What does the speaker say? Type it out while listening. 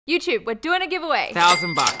YouTube, we're doing a giveaway.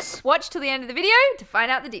 $1,000. Watch till the end of the video to find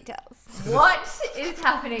out the details. What is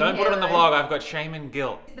happening Don't put it on the vlog, I've got shame and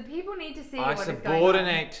guilt. The people need to see I what is going on.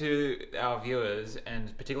 subordinate to our viewers,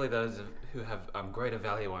 and particularly those who have greater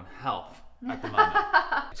value on health at the moment.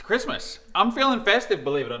 It's Christmas. I'm feeling festive,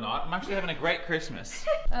 believe it or not. I'm actually having a great Christmas.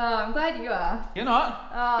 Oh, I'm glad you are. You're not?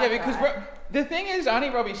 Oh, yeah, because the thing is, Auntie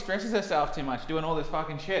Robbie stresses herself too much doing all this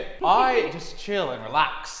fucking shit. I just chill and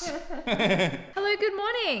relax. Hello, good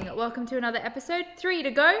morning. Welcome to another episode. 3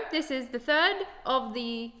 to go. This is the third of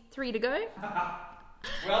the 3 to go.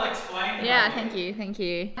 Well explained. Yeah, thank you.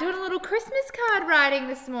 Doing a little Christmas card writing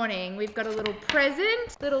this morning. We've got a little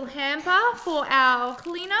present, little hamper for our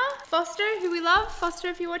cleaner, Foster, who we love. Foster,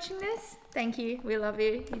 if you're watching this, thank you. We love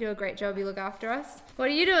you. You do a great job. You look after us. What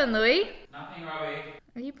are you doing, Louis? Nothing, Robbie.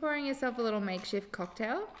 Are you pouring yourself a little makeshift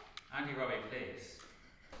cocktail? Auntie Robbie, please.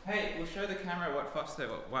 Hey, we'll show the camera what Foster,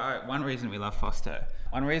 one reason we love Foster.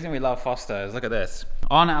 One reason we love Foster is, look at this.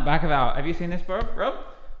 On our back of our, have you seen this, Rob?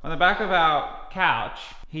 On the back of our couch,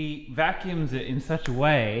 he vacuums it in such a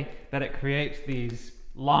way that it creates these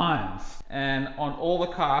lines. And on all the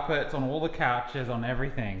carpets, on all the couches, on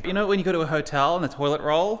everything. You know when you go to a hotel and the toilet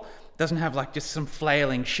roll doesn't have like just some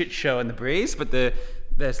flailing shit show in the breeze, but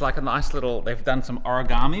there's like a nice little, they've done some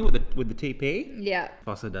origami with the TP. Yeah.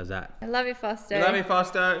 Foster does that. I love you, Foster. I love you,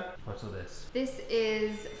 Foster. What's all this? This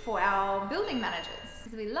is for our building managers.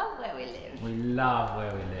 Because we love where we live. We love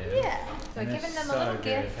where we live. Yeah. So we're giving them a little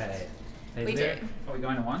gift. Hey. We do. Are we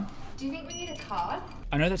going to one? Do you think we need a card?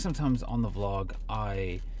 I know that sometimes on the vlog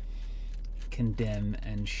I condemn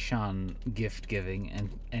and shun gift giving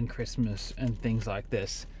and Christmas and things like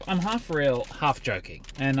this. I'm half real, half joking,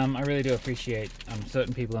 and I really do appreciate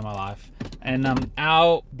certain people in my life, and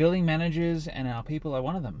our building managers and our people are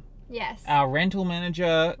one of them. Yes. Our rental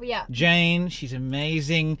manager, yeah. Jane, she's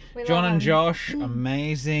amazing. We John love and him. Josh,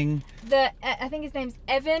 amazing. I think his name's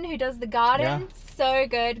Evan, who does the garden. Yeah. So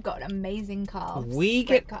good. Got amazing calves.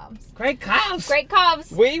 Great calves. Great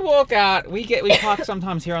calves. We walk out. We park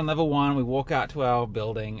sometimes here on level 1. We walk out to our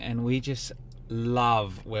building, and we just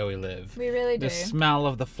love where we live. We really do. The smell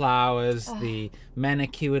of the flowers, the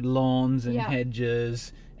manicured lawns and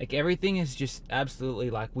hedges. Like, everything is just absolutely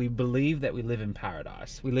like, we believe that we live in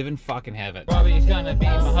paradise. We live in fucking heaven. Robbie's gonna be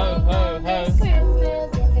my ho-ho-ho.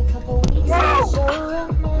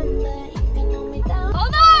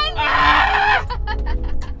 Hold on! Ah!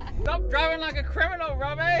 Stop driving like a criminal,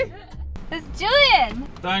 Robbie! It's Julian!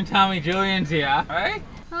 Don't tell me Julian's here, right?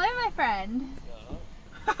 Hello, my friend.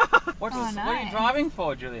 What are you driving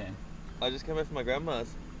for, Julian? I just came back from my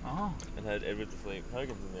grandma's. Oh. And had Edward the Fleet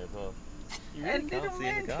Hogan's in there as well. You really can't see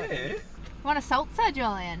in the car. You want a salsa,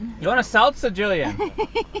 Julian? You want a salsa, Julian?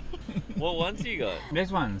 What ones do you got?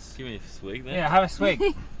 These ones. Give me a swig then. Yeah, have a swig.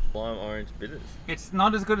 Lime orange bitters. It's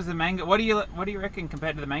not as good as the mango. What do you reckon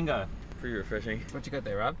compared to the mango? Pretty refreshing. What you got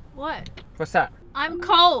there, Rob? What? What's that? I'm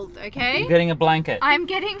cold, okay? You're getting a blanket. I'm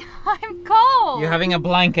cold. You're having a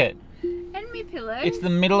blanket. And me pillows. It's the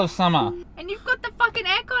middle of summer. And you've got the fucking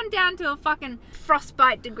aircon down to a fucking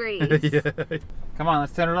frostbite degrees. Yeah. Come on,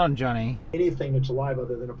 let's turn it on, Johnny. Anything that's alive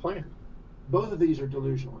other than a plant. Both of these are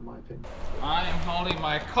delusional in my opinion. I am holding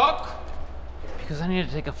my cock because I need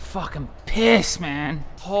to take a fucking piss, man.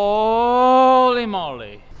 Holy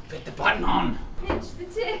moly. Put the button on. Pinch the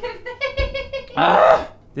tip.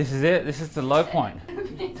 This is it. This is the low point.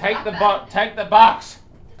 Take the box.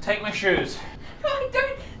 Take my shoes.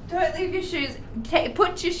 Don't leave your shoes.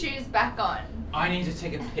 Put your shoes back on. I need to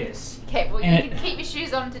take a piss. Okay, well you can keep your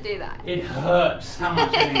shoes on to do that. It hurts how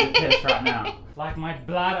much I need to piss right now. Like, my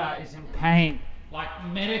bladder is in pain. Like,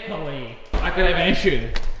 medically, I could have an issue.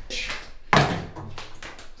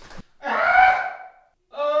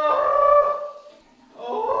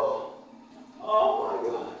 Oh my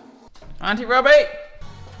god. Auntie Robbie!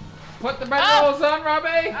 Put the bread rolls on,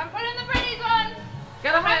 Robbie! I'm putting the breadies on!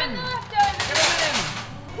 Get them I'm in! the leftovers! Get them in!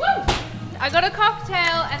 Woo! I got a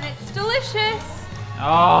cocktail and it's delicious!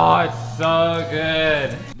 Oh, it's so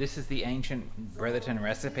good! This is the ancient Bretherton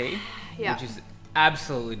recipe, which is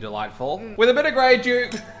absolutely delightful. With a bit of grey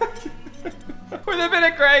juice. With a bit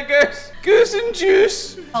of grey goose and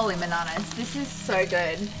juice. Holy bananas, this is so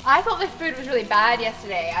good. I thought the food was really bad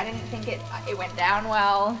yesterday. I didn't think it went down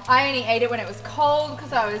well. I only ate it when it was cold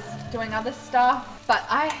because I was doing other stuff. But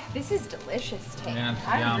this is delicious, team. Yeah,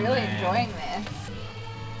 I'm really enjoying this.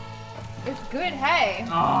 It's good, hey?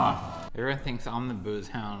 Oh, everyone thinks I'm the booze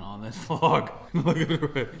hound on this vlog. Look at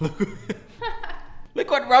it.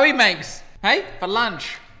 Look what Robbie makes, hey, for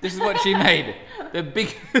lunch. This is what she made. The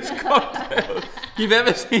biggest cocktail you've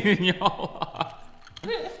ever seen in your whole life.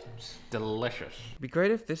 delicious. It'd be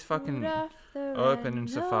great if this fucking opened in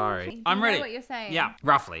Safari. I'm know ready. what you're saying? Yeah,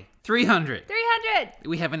 roughly. 300. 300.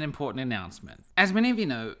 We have an important announcement. As many of you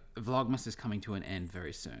know, Vlogmas is coming to an end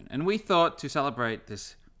very soon. And we thought to celebrate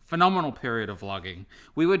this phenomenal period of vlogging,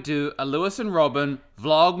 we would do a Lewis and Robyn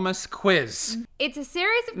Vlogmas quiz. It's a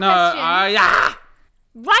series of No, questions yeah.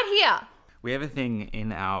 right here. We have a thing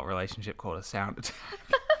in our relationship called a sound attack.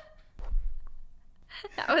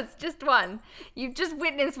 That was just one. You've just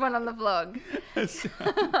witnessed one on the vlog.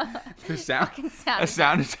 A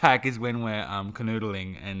sound attack is when we're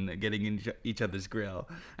canoodling and getting in each other's grill,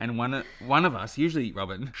 and one of us, usually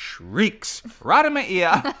Robyn, shrieks right in my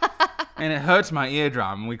ear, and it hurts my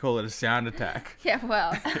eardrum. And we call it a sound attack. Yeah,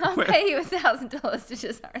 well, I'll pay you $1,000 to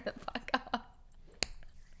just hurry the fuck up.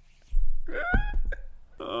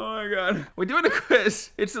 Oh my god. We're doing a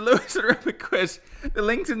quiz. It's the Lewis and Robyn quiz. The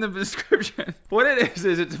link's in the description. What it is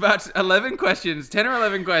it's about 11 questions, 10 or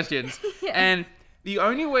 11 questions. Yes. And the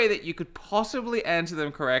only way that you could possibly answer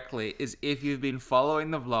them correctly is if you've been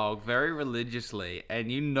following the vlog very religiously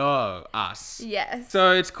and you know us. Yes.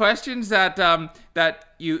 So it's questions that that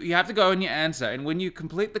you have to go and you answer, and when you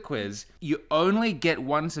complete the quiz, you only get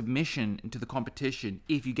one submission into the competition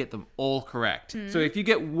if you get them all correct. So if you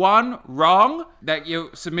get one wrong, that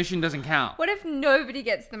your submission doesn't count. What if nobody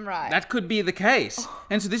gets them right? That could be the case.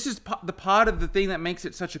 And so this is the part of the thing that makes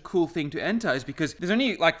it such a cool thing to enter, is because there's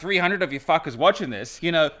only like 300 of you fuckers watching this.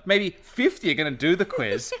 You know, maybe 50 are going to do the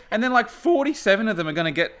quiz, and then like 47 of them are going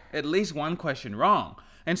to get at least one question wrong.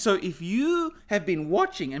 And so if you have been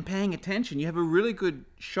watching and paying attention, you have a really good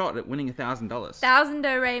shot at winning $1,000.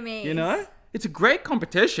 $1,000 You know? It's a great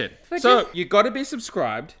competition. For So just- you got to be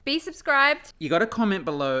subscribed. Be subscribed. You got to comment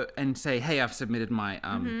below and say, hey, I've submitted my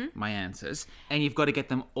my answers. And you've got to get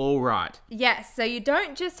them all right. Yes, so you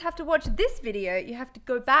don't just have to watch this video, you have to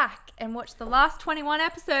go back and watch the last 21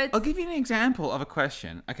 episodes. I'll give you an example of a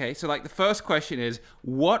question. Okay, so like the first question is,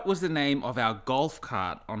 what was the name of our golf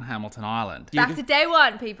cart on Hamilton Island? Back to day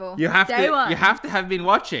one, people. You have day to. one. You have to have been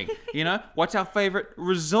watching. You know, what's our favorite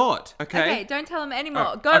resort? Okay. Okay, don't tell them anymore.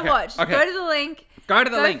 Oh, Go okay, watch. okay. Go to the link. Go to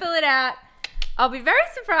the link. fill it out. I'll be very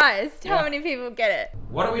surprised how Yeah. many people get it.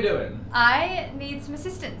 What are we doing? I need some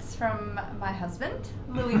assistance from my husband,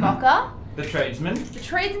 Louis Mocker, The tradesman. the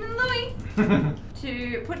tradesman Louis,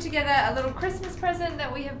 to put together a little Christmas present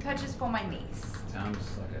that we have purchased for my niece. Sounds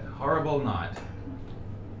like a horrible night.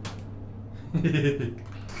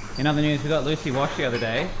 In other news, we got Lucy washed the other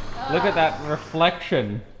day. Look at that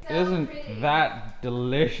reflection. So Isn't pretty. that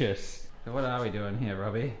delicious? So what are we doing here,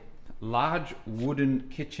 Robbie? Large wooden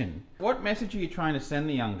kitchen. What message are you trying to send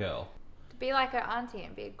the young girl? To be like her auntie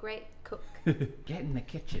and be a great cook. Get in the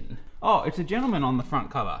kitchen. Oh, it's a gentleman on the front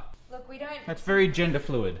cover. Look, we That's very gender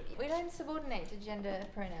fluid. don't subordinate to gender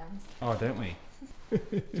pronouns. Oh, don't we?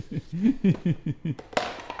 Okay.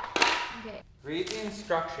 Read the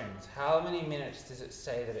instructions. How many minutes does it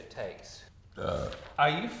say that it takes? Are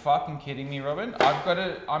you fucking kidding me, Robyn?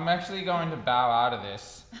 I'm actually going to bow out of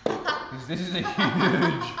this. Because this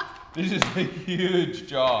is a huge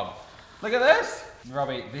job. Look at this!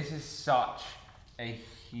 Robbie, this is such a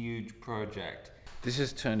huge project. This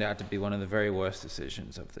has turned out to be one of the very worst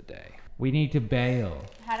decisions of the day. We need to bail.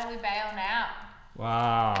 How do we bail now?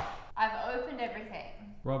 Wow. I've opened everything.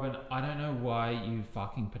 Robyn, I don't know why you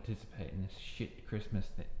fucking participate in this shit Christmas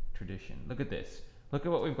tradition. Look at this. Look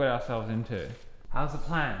at what we've got ourselves into. How's the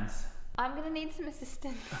plans? I'm gonna need some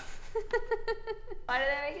assistance. Why do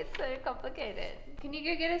they make it so complicated? Can you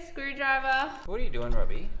go get a screwdriver? What are you doing,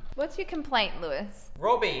 Robbie? What's your complaint, Lewis?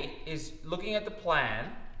 Robbie is looking at the plan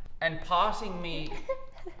and passing me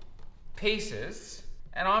pieces,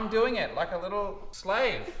 and I'm doing it like a little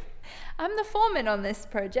slave. I'm the foreman on this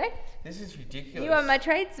project. This is ridiculous. You are my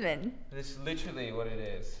tradesman. This is literally what it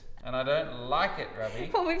is. And I don't like it,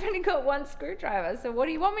 Robbie. Well, we've only got one screwdriver, so what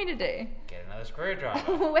do you want me to do? Get another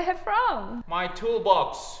screwdriver. Where from? My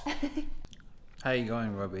toolbox. How you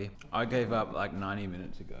going, Robbie? I gave up like 90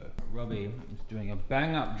 minutes ago. Robbie is doing a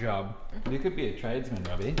bang-up job. You could be a tradesman,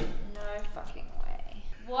 Robbie. No fucking way.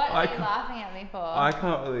 What I are you can't- laughing at me for? I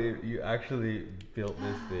can't believe you actually built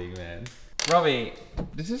this thing, man. Robbie,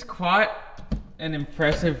 this is quite an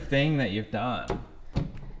impressive thing that you've done.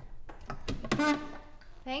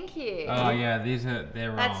 Thank you. Oh yeah, they're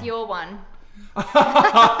wrong. That's your one.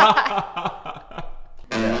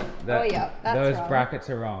 Yeah, Oh, yeah, that's those wrong. brackets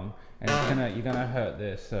are wrong, and you're gonna hurt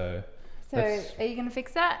this. So, So, that's- are you gonna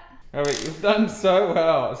fix that? Robbie, you've done so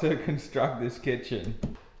well to construct this kitchen.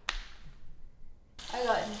 I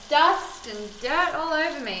got dust dust and dirt all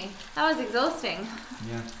over me. That was exhausting.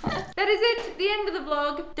 Yeah. That is it, the end of the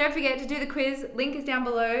vlog. Don't forget to do the quiz, link is down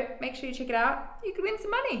below. Make sure you check it out. You could win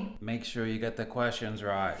some money. Make sure you get the questions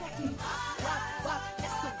right.